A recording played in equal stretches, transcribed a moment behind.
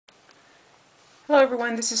Hello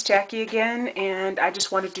everyone, this is Jackie again, and I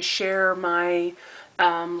just wanted to share my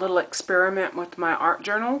little experiment with my art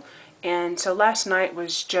journal. And so last night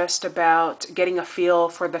was just about getting a feel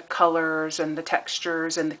for the colors and the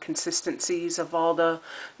textures and the consistencies of all the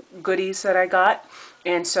goodies that I got.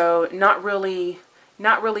 And so not really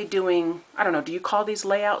doing, I don't know, do you call these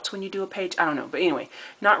layouts when you do a page? I don't know, but anyway,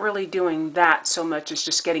 not really doing that so much as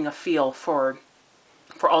just getting a feel for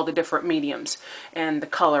all the different mediums and the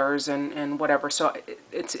colors and whatever. So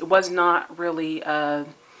it was not really a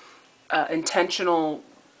intentional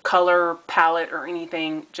color palette or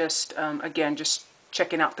anything. Just again, just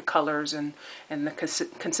checking out the colors and the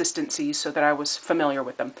consistencies so that I was familiar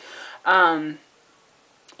with them.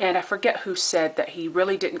 And I forget who said that he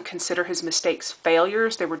really didn't consider his mistakes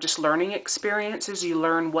failures. They were just learning experiences. You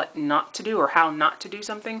learn what not to do or how not to do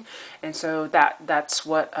something. And so that's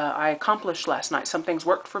what I accomplished last night. Some things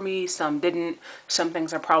worked for me, some didn't. Some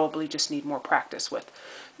things I probably just need more practice with.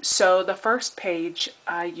 So the first page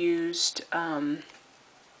I used the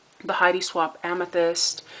Heidi Swap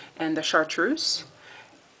Amethyst and the Chartreuse.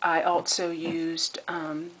 I also used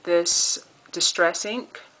this Distress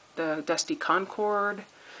ink, the Dusty Concord.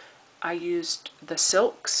 I used the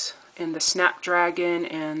silks and the Snapdragon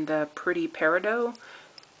and the Pretty Peridot.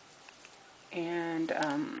 And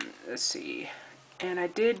let's see. And I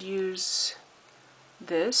did use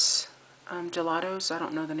this Gelatos. I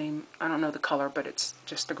don't know the name. I don't know the color, but it's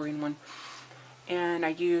just the green one. And I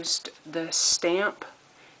used the stamp.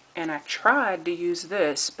 And I tried to use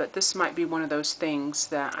this, but this might be one of those things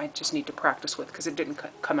that I just need to practice with because it didn't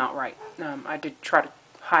come out right. I did try to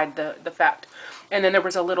hide the fact. And then there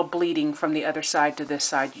was a little bleeding from the other side to this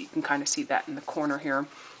side. You can kind of see that in the corner here.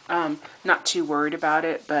 Not too worried about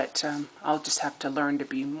it, but I'll just have to learn to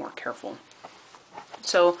be more careful.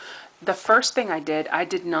 So the first thing I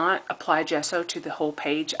did not apply gesso to the whole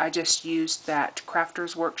page. I just used that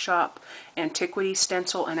Crafters Workshop Antiquity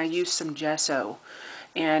stencil, and I used some gesso.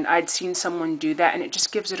 And I'd seen someone do that, and it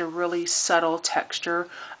just gives it a really subtle texture.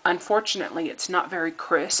 Unfortunately, it's not very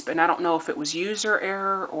crisp, and I don't know if it was user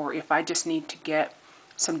error or if I just need to get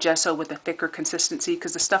some gesso with a thicker consistency,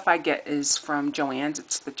 because the stuff I get is from Joann's.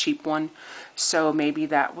 It's the cheap one, so maybe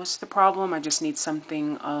that was the problem. I just need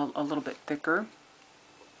something a little bit thicker.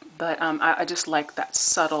 But I just like that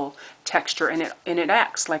subtle texture, and it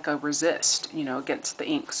acts like a resist, against the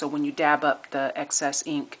ink. So when you dab up the excess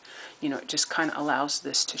ink, it just kind of allows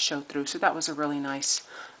this to show through. So that was a really nice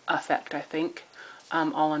effect, I think,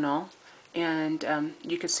 all in all. And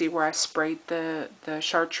you can see where I sprayed the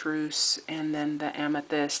chartreuse and then the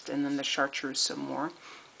amethyst and then the chartreuse some more.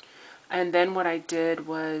 And then what I did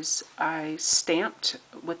was I stamped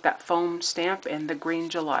with that foam stamp and the green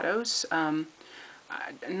gelatos.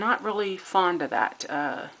 Not really fond of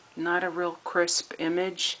that. Not a real crisp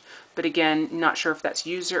image, but again, not sure if that's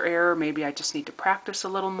user error. Maybe I just need to practice a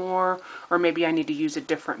little more, or maybe I need to use a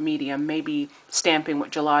different medium. Maybe stamping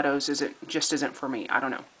with gelatos isn't for me. I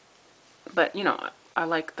don't know. But I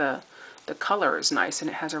like the color is nice, and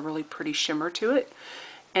it has a really pretty shimmer to it.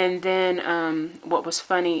 And then what was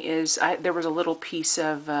funny is there was a little piece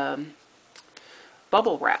of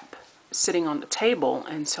bubble wrap sitting on the table,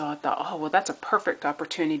 and so I thought, oh well, that's a perfect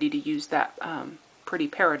opportunity to use that Pretty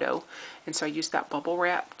Peridot. And so I used that bubble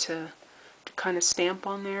wrap to kind of stamp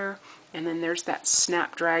on there. And then there's that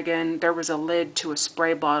Snapdragon. There was a lid to a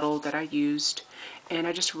spray bottle that I used, and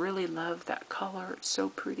I just really love that color. It's so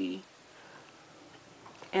pretty.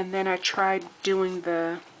 And then I tried doing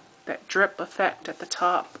that drip effect at the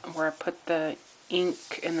top where I put the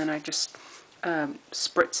ink and then I just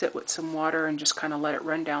spritz it with some water and just kind of let it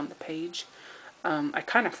run down the page. I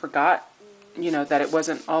kind of forgot, that it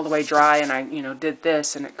wasn't all the way dry, and I, did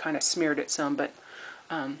this and it kind of smeared it some, but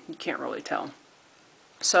you can't really tell.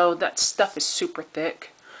 So that stuff is super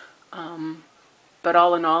thick, but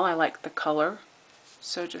all in all, I like the color.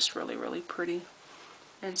 So just really, really pretty.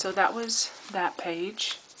 And so that was that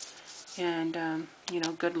page, and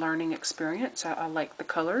good learning experience. I like the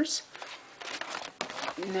colors.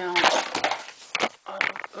 Now,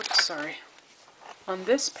 oops, sorry. On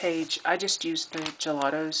this page, I just used the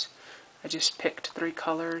gelatos. I just picked 3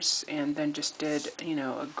 colors and then just did,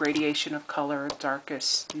 a gradation of color,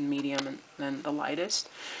 darkest, medium, and then the lightest.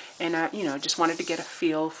 And I, just wanted to get a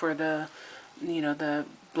feel for the, the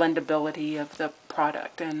blendability of the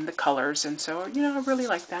product and the colors. And so, I really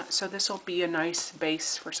like that. So this will be a nice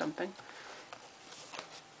base for something.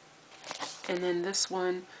 And then this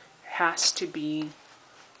one has to be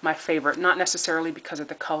my favorite, not necessarily because of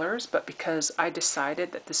the colors, but because I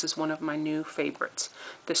decided that this is one of my new favorites.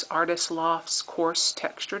 This Artist Loft's Coarse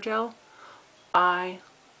Texture Gel. I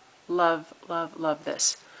love, love, love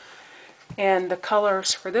this. And the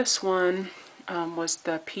colors for this one was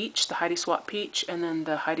the peach, the Heidi Swap peach, and then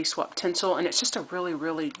the Heidi Swap tinsel. And it's just a really,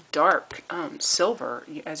 really dark silver.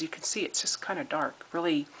 As you can see, it's just kind of dark,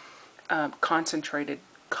 really concentrated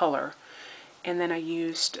color. And then I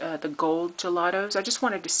used the gold gelatos. I just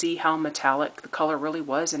wanted to see how metallic the color really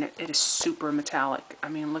was, and it is super metallic. I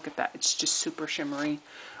mean, look at that. It's just super shimmery,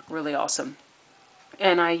 really awesome.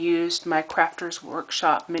 And I used my Crafters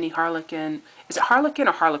Workshop Mini Harlequin. Is it Harlequin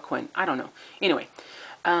or Harlequin? I don't know. Anyway,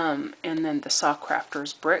 and then the Saw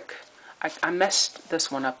Crafters brick. I messed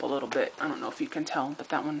this one up a little bit. I don't know if you can tell, but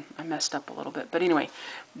that one I messed up a little bit. But anyway,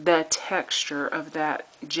 the texture of that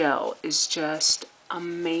gel is just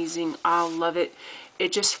amazing. I love it.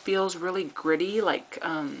 It just feels really gritty, like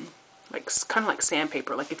kind of like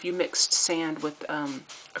sandpaper, like if you mixed sand with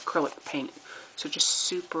acrylic paint. So just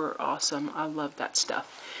super awesome. I love that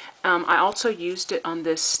stuff. I also used it on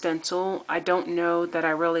this stencil. I don't know that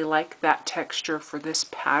I really like that texture for this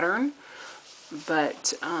pattern,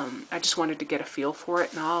 but I just wanted to get a feel for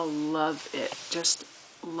it, and I love it. Just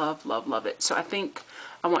love, love, love it. So I think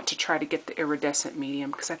I want to try to get the iridescent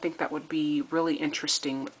medium, because I think that would be really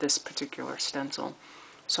interesting with this particular stencil.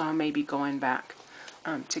 So I may be going back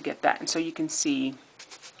to get that. And so you can see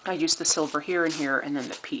I used the silver here and here, and then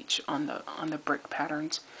the peach on the brick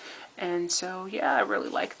patterns. And so yeah, I really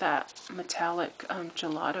like that metallic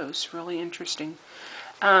gelatos. Really interesting.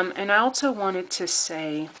 And I also wanted to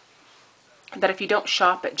say that if you don't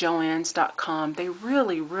shop at joanns.com, they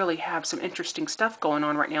really, really have some interesting stuff going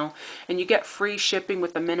on right now. And you get free shipping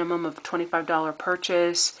with a minimum of $25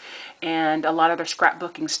 purchase. And a lot of their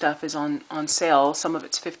scrapbooking stuff is on sale. Some of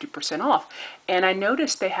it's 50% off. And I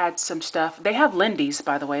noticed they had some stuff. They have Lindy's,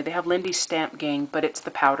 by the way. They have Lindy's Stamp Gang, but it's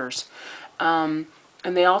the powders.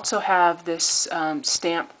 And they also have this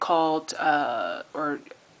stamp called, or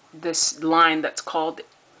this line that's called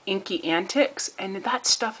Inky Antics, and that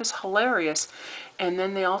stuff is hilarious. And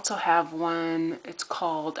then they also have one, it's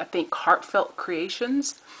called, I think, Heartfelt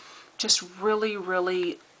Creations. Just really,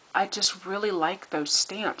 really, I just really like those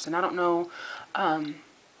stamps. And I don't know,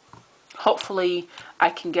 hopefully I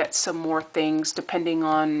can get some more things depending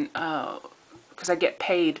on, because I get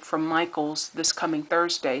paid from Michael's this coming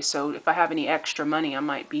Thursday. So if I have any extra money, I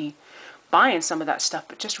might be buying some of that stuff.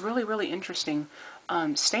 But just really, really interesting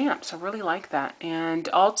stamps. I really like that. And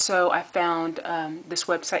also I found this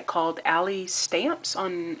website called Alleystamps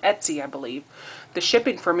on Etsy, I believe. The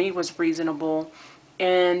shipping for me was reasonable,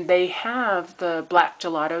 and they have the black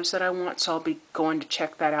gelatos that I want, so I'll be going to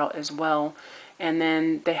check that out as well. And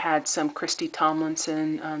then they had some Christy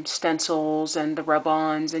Tomlinson stencils and the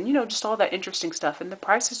rub-ons and, you know, just all that interesting stuff. And the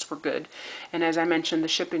prices were good. And as I mentioned, the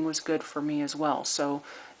shipping was good for me as well. So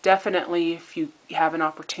definitely, if you have an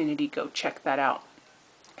opportunity, go check that out.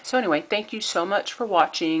 So anyway, thank you so much for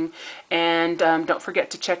watching, and don't forget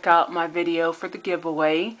to check out my video for the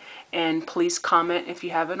giveaway, and please comment if you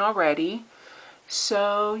haven't already.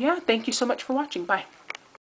 So yeah, thank you so much for watching. Bye.